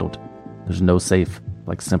simplysafe.com/swindled. There's no safe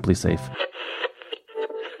like Simply Safe.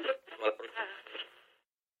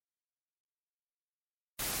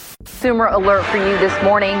 Consumer alert for you this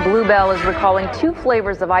morning. Blue Bell is recalling 2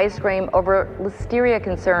 flavors of ice cream over listeria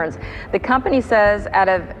concerns. The company says out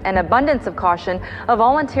of an abundance of caution, a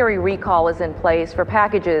voluntary recall is in place for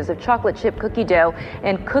packages of chocolate chip cookie dough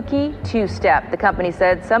and cookie two-step. The company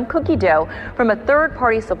said some cookie dough from a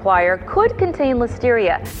third-party supplier could contain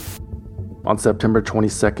listeria. On September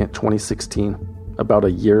 22, 2016, about a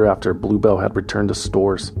year after Blue Bell had returned to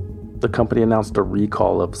stores, the company announced a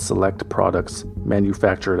recall of select products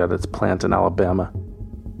manufactured at its plant in Alabama.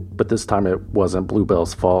 But this time it wasn't Blue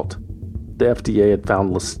Bell's fault. The FDA had found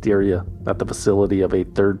listeria at the facility of a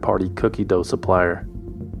third-party cookie dough supplier.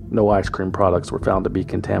 No ice cream products were found to be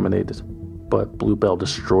contaminated, but Blue Bell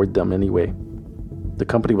destroyed them anyway. The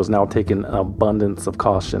company was now taking an abundance of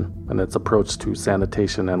caution in its approach to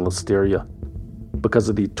sanitation and listeria. Because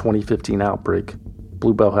of the 2015 outbreak,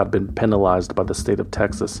 Blue Bell had been penalized by the state of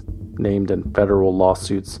Texas, named in federal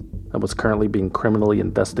lawsuits, and was currently being criminally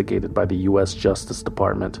investigated by the U.S. Justice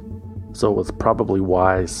Department, so it was probably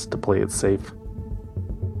wise to play it safe.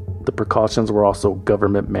 The precautions were also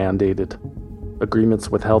government mandated. Agreements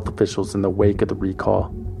with health officials in the wake of the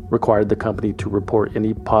recall required the company to report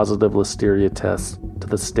any positive listeria tests to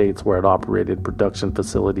the states where it operated production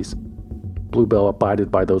facilities. Blue Bell abided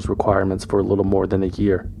by those requirements for a little more than a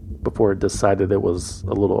year before it decided it was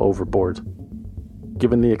a little overboard.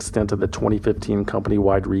 Given the extent of the 2015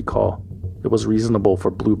 company-wide recall, it was reasonable for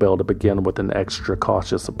Blue Bell to begin with an extra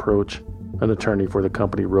cautious approach, an attorney for the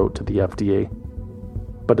company wrote to the FDA.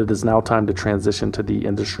 But it is now time to transition to the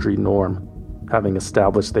industry norm, having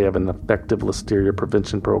established they have an effective listeria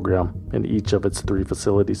prevention program in each of its 3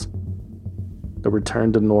 facilities. A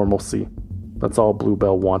return to normalcy, that's all Blue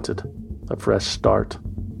Bell wanted, a fresh start.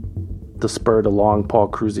 To spur it along, Paul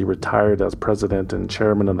Kruse retired as president and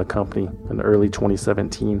chairman of the company in early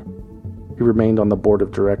 2017. He remained on the board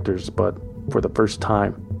of directors, but for the first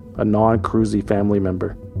time, a non-Kruse family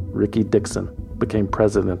member, Ricky Dixon, became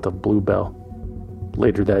president of Blue Bell.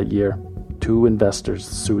 Later that year, 2 investors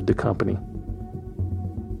sued the company.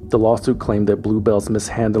 The lawsuit claimed that Blue Bell's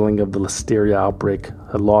mishandling of the listeria outbreak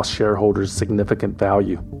had lost shareholders significant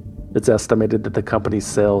value. It's estimated that the company's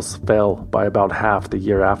sales fell by about half the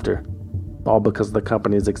year after, all because the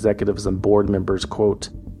company's executives and board members, quote,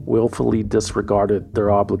 willfully disregarded their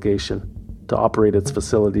obligation to operate its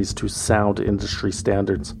facilities to sound industry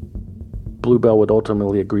standards. Blue Bell would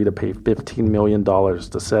ultimately agree to pay $15 million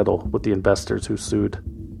to settle with the investors who sued.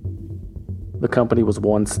 The company was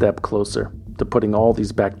one step closer to putting all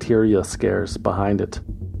these bacteria scares behind it,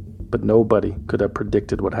 but nobody could have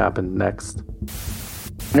predicted what happened next.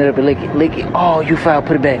 Lick it. Oh, you foul.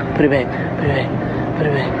 Put it back. Put it back.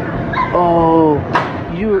 Oh,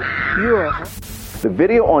 you're. The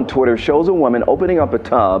video on Twitter shows a woman opening up a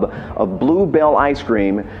tub of Blue Bell ice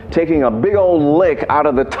cream, taking a big old lick out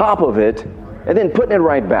of the top of it, and then putting it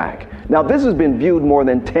right back. Now, this has been viewed more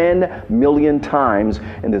than 10 million times,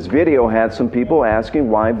 and this video had some people asking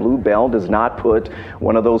why Blue Bell does not put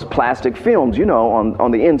one of those plastic films,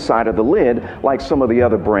 on the inside of the lid like some of the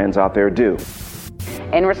other brands out there do.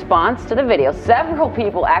 In response to the video, several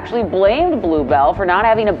people actually blamed Blue Bell for not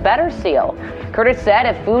having a better seal. Curtis said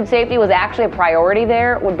if food safety was actually a priority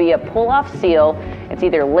there, it would be a pull-off seal. It's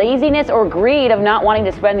either laziness or greed of not wanting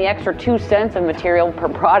to spend the extra 2 cents of material per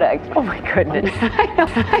product. Oh my goodness. I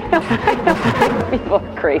know. People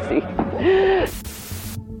are crazy.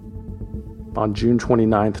 On June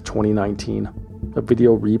 29th, 2019, a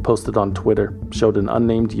video reposted on Twitter showed an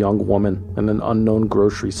unnamed young woman in an unknown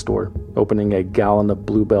grocery store opening a gallon of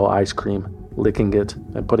Blue Bell ice cream, licking it,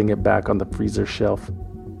 and putting it back on the freezer shelf.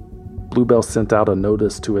 Blue Bell sent out a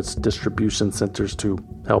notice to its distribution centers to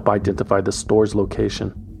help identify the store's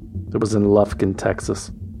location. It was in Lufkin,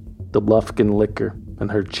 Texas. The Lufkin licker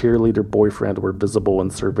and her cheerleader boyfriend were visible in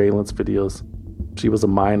surveillance videos. She was a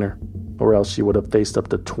minor, or else she would have faced up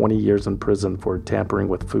to 20 years in prison for tampering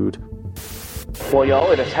with food. Well,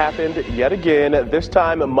 y'all, it has happened yet again, this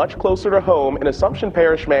time much closer to home. An Assumption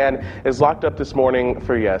Parish man is locked up this morning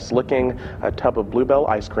for, licking a tub of Blue Bell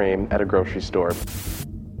ice cream at a grocery store.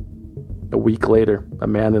 A week later, a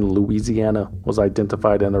man in Louisiana was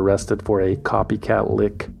identified and arrested for a copycat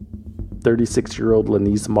lick. 36-year-old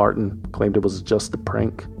Lenise Martin claimed it was just a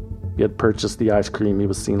prank. He had purchased the ice cream he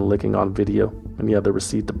was seen licking on video, and he had the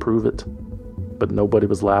receipt to prove it. But nobody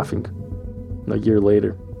was laughing. A year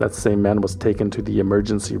later, that same man was taken to the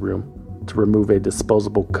emergency room to remove a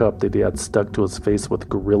disposable cup that he had stuck to his face with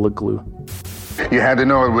Gorilla Glue. You had to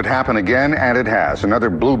know it would happen again, and it has. Another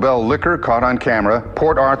Bluebell liquor caught on camera.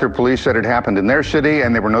 Port Arthur police said it happened in their city,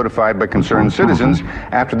 and they were notified by concerned citizens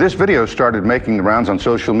after this video started making the rounds on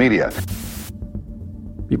social media.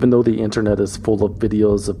 Even though the internet is full of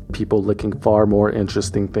videos of people licking far more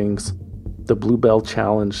interesting things, the Bluebell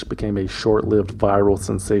Challenge became a short-lived viral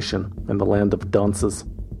sensation in the land of dunces.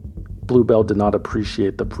 Bluebell did not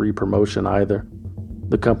appreciate the free promotion either.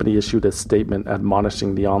 The company issued a statement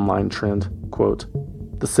admonishing the online trend, quote,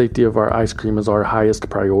 "The safety of our ice cream is our highest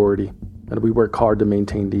priority, and we work hard to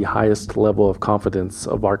maintain the highest level of confidence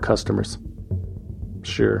of our customers."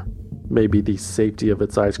 Sure, maybe the safety of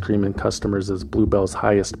its ice cream and customers is Bluebell's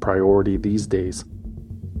highest priority these days.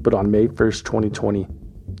 But on May 1st, 2020,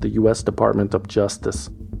 the U.S. Department of Justice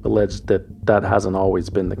alleged that that hasn't always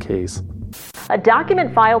been the case. A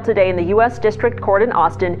document filed today in the U.S. District Court in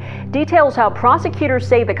Austin details how prosecutors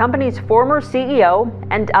say the company's former CEO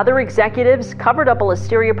and other executives covered up a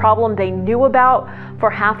listeria problem they knew about for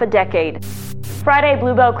half a decade. Friday,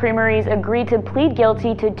 Bluebell Creameries agreed to plead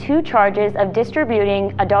guilty to 2 charges of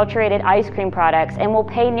distributing adulterated ice cream products and will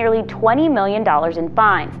pay nearly $20 million in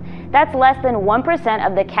fines. That's less than 1%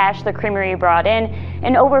 of the cash the creamery brought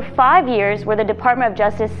in over 5 years, where the Department of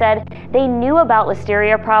Justice said they knew about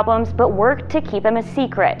listeria problems but worked to keep them a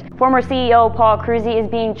secret. Former CEO Paul Kruse is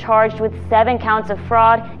being charged with 7 counts of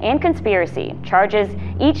fraud and conspiracy. Charges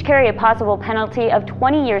each carry a possible penalty of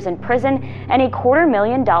 20 years in prison and a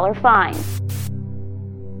 $250,000 fine.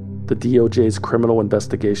 The DOJ's criminal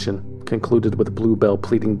investigation concluded with Bluebell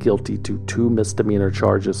pleading guilty to 2 misdemeanor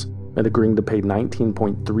charges and agreeing to pay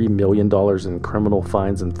 $19.3 million in criminal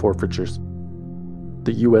fines and forfeitures.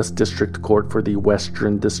 The U.S. District Court for the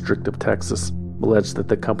Western District of Texas alleged that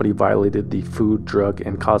the company violated the Food, Drug,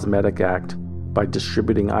 and Cosmetic Act by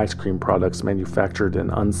distributing ice cream products manufactured in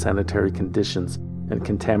unsanitary conditions and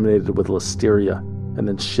contaminated with listeria, and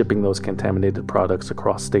then shipping those contaminated products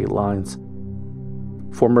across state lines.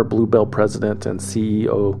 Former Bluebell president and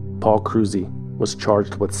CEO Paul Kruse was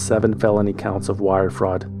charged with 7 felony counts of wire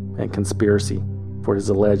fraud and conspiracy for his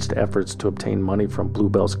alleged efforts to obtain money from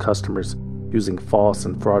Bluebell's customers using false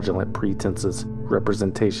and fraudulent pretenses,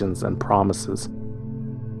 representations, and promises.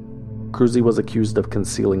 Kruse was accused of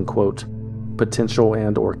concealing, quote, "potential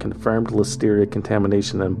and or confirmed listeria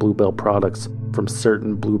contamination in Bluebell products from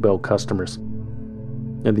certain Bluebell customers."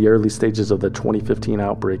 In the early stages of the 2015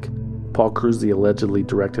 outbreak, Paul Kruse allegedly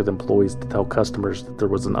directed employees to tell customers that there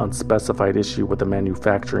was an unspecified issue with the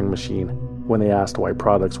manufacturing machine when they asked why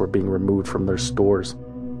products were being removed from their stores.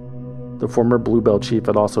 The former Bluebell chief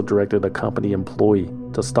had also directed a company employee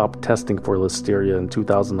to stop testing for listeria in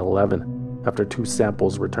 2011 after 2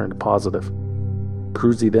 samples returned positive.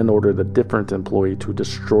 Kruse then ordered a different employee to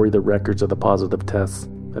destroy the records of the positive tests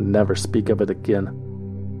and never speak of it again.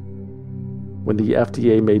 When the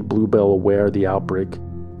FDA made Bluebell aware of the outbreak,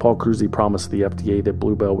 Paul Kruse promised the FDA that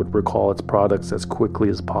Bluebell would recall its products as quickly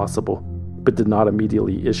as possible, but did not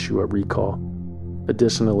immediately issue a recall.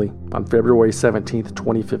 Additionally, on February 17,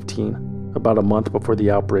 2015, about a month before the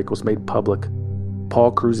outbreak was made public,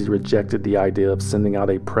 Paul Kruse rejected the idea of sending out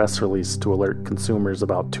a press release to alert consumers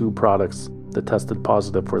about 2 products that tested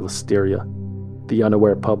positive for listeria. The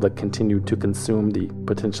unaware public continued to consume the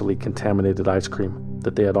potentially contaminated ice cream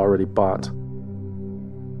that they had already bought.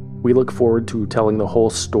 We look forward to telling the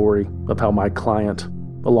whole story of how my client,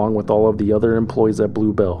 along with all of the other employees at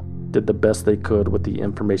Bluebell, did the best they could with the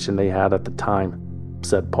information they had at the time,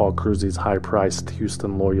 said Paul Kruse's high-priced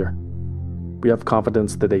Houston lawyer. We have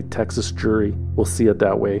confidence that a Texas jury will see it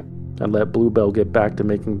that way and let Bluebell get back to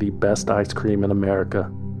making the best ice cream in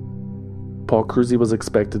America. Paul Kruse was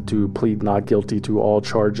expected to plead not guilty to all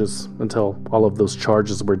charges until all of those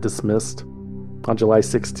charges were dismissed. On July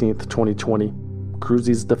 16, 2020,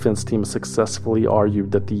 Kruse's defense team successfully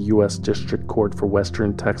argued that the U.S. District Court for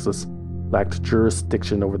Western Texas lacked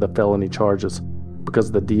jurisdiction over the felony charges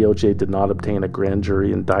because the DOJ did not obtain a grand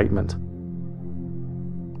jury indictment.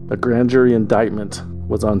 A grand jury indictment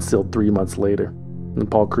was unsealed 3 months later,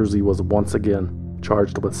 and Paul Kruse was once again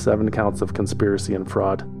charged with 7 counts of conspiracy and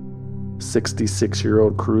fraud.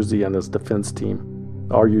 66-year-old Kruse and his defense team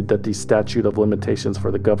argued that the statute of limitations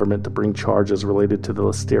for the government to bring charges related to the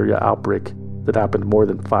listeria outbreak that happened more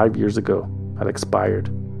than 5 years ago had expired.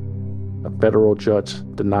 A federal judge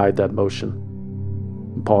denied that motion.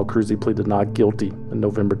 Paul Kruse pleaded not guilty in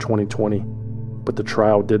November 2020, but the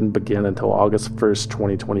trial didn't begin until August 1st,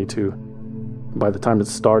 2022. By the time it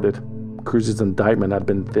started, Kruszy's indictment had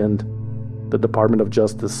been thinned. The Department of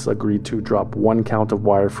Justice agreed to drop one count of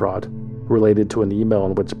wire fraud related to an email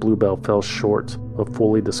in which Bluebell fell short of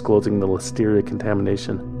fully disclosing the listeria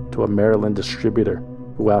contamination to a Maryland distributor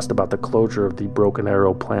who asked about the closure of the Broken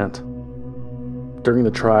Arrow plant. During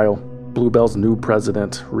the trial, Bluebell's new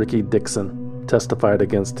president, Ricky Dixon, testified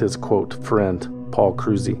against his, quote, friend, Paul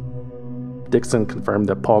Kruszy. Dixon confirmed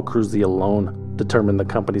that Paul Kruszy alone determined the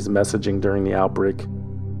company's messaging during the outbreak.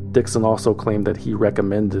 Dixon also claimed that he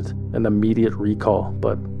recommended an immediate recall,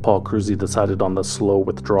 but Paul Kruszy decided on the slow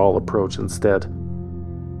withdrawal approach instead.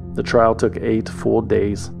 The trial took 8 full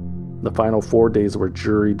days. The final 4 days were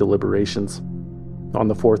jury deliberations. On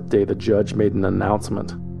the 4th day, the judge made an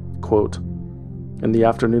announcement, quote, in the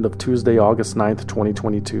afternoon of Tuesday, August 9th,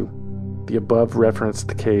 2022, the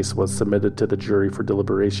above-referenced case was submitted to the jury for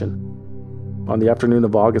deliberation. On the afternoon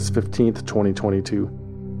of August 15th, 2022,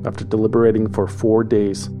 after deliberating for 4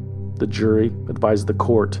 days, the jury advised the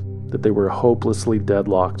court that they were hopelessly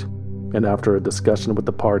deadlocked, and after a discussion with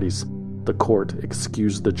the parties, the court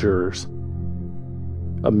excused the jurors.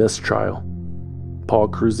 A mistrial. Paul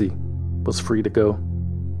Kruszy was free to go.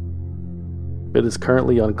 It is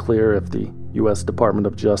currently unclear if the U.S. Department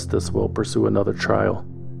of Justice will pursue another trial,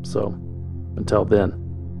 so until then,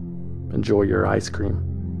 enjoy your ice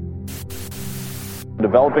cream.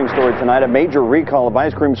 Developing story tonight, a major recall of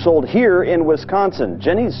ice cream sold here in Wisconsin.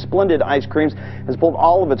 Jenny's Splendid Ice Creams has pulled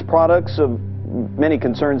all of its products of many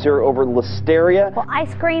concerns here over listeria. Well,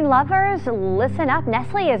 ice cream lovers, listen up.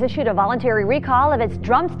 Nestle has issued a voluntary recall of its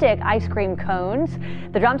drumstick ice cream cones.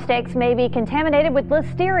 The drumsticks may be contaminated with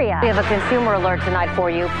listeria. We have a consumer alert tonight for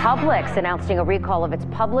you. Publix announcing a recall of its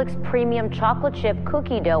Publix Premium Chocolate Chip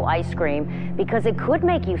Cookie Dough ice cream because it could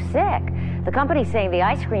make you sick. The company saying the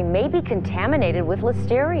ice cream may be contaminated with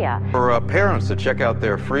listeria. For parents to check out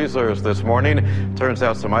their freezers this morning, turns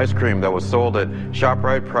out some ice cream that was sold at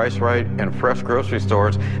ShopRite, PriceRite, and Fresh grocery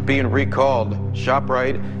stores being recalled.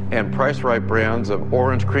 ShopRite and PriceRite brands of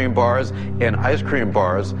orange cream bars and ice cream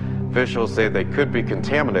bars. Officials say they could be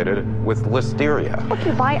contaminated with listeria. If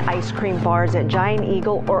you buy ice cream bars at Giant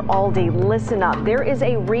Eagle or Aldi, listen up. There is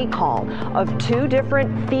a recall of 2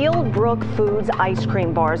 different Fieldbrook Foods ice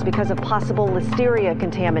cream bars because of possible listeria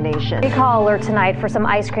contamination. Recall alert tonight for some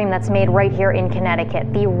ice cream that's made right here in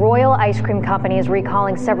Connecticut. The Royal Ice Cream Company is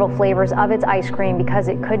recalling several flavors of its ice cream because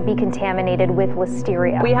it could be contaminated with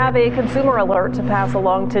listeria. We have a consumer alert to pass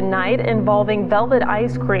along tonight involving Velvet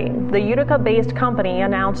Ice Cream. The Utica-based company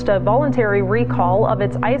announced a voluntary recall of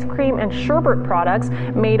its ice cream and sherbet products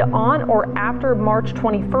made on or after March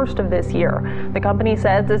 21st of this year. The company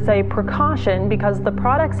says it's a precaution because the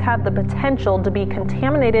products have the potential to be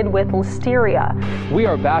contaminated with listeria. We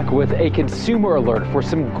are back with a consumer alert for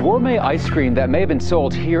some gourmet ice cream that may have been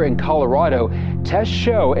sold here in Colorado. Tests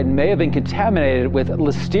show it may have been contaminated with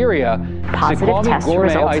listeria. Positive test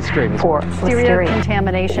results ice cream for listeria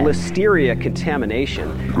contamination. Listeria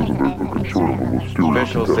contamination.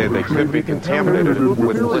 Officials say they could be contaminated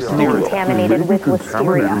with listeria. Contaminated with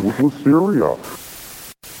listeria.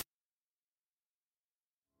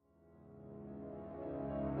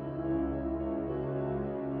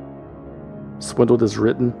 Swindled is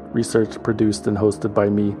written, researched, produced, and hosted by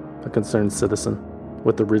me, a concerned citizen,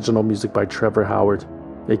 with original music by Trevor Howard,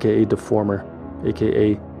 aka Deformer,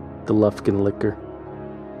 aka The Lufkin Liquor.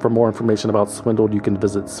 For more information about Swindled, you can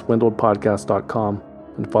visit swindledpodcast.com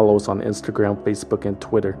and follow us on Instagram, Facebook, and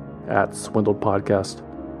Twitter at Swindled Podcast.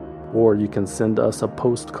 Or you can send us a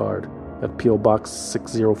postcard at P.O. Box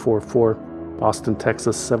 6044, Austin,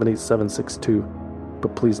 Texas 78762.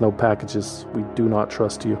 But please, no packages. We do not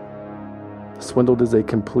trust you. Swindled is a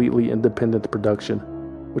completely independent production,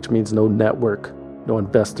 which means no network, no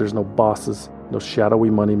investors, no bosses, no shadowy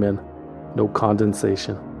money men, no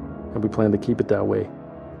condensation. And we plan to keep it that way.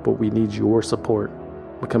 But we need your support.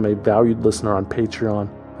 Become a valued listener on Patreon,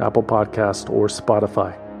 Apple Podcast, or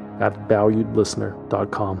Spotify at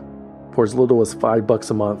valuedlistener.com. For as little as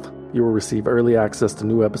 $5 a month, you will receive early access to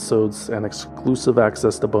new episodes and exclusive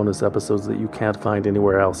access to bonus episodes that you can't find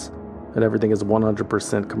anywhere else. And everything is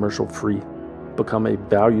 100% commercial free. Become a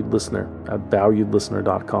valued listener at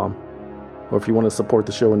valuedlistener.com. Or if you want to support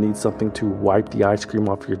the show and need something to wipe the ice cream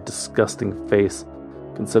off your disgusting face,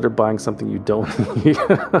 consider buying something you don't need.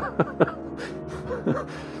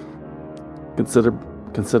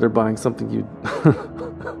 Consider buying something you...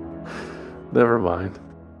 Never mind.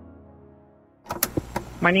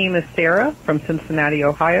 My name is Sarah from Cincinnati,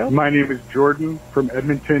 Ohio. My name is Jordan from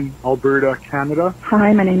Edmonton, Alberta, Canada.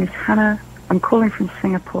 Hi, my name is Hannah. I'm calling from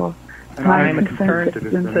Singapore. And I am a concerned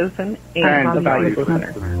citizen and a valued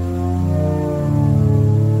listener.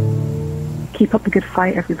 Keep up the good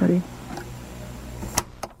fight, everybody.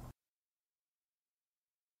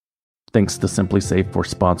 Thanks to Simply Safe for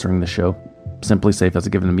sponsoring the show. Simply Safe has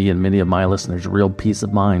given me and many of my listeners real peace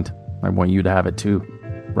of mind. I want you to have it too.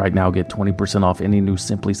 Right now, get 20% off any new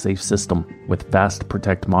Simply Safe system with Fast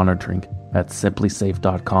Protect monitoring at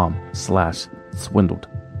simplysafe.com/swindled.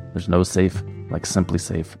 There's no safe like Simply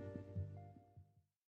Safe.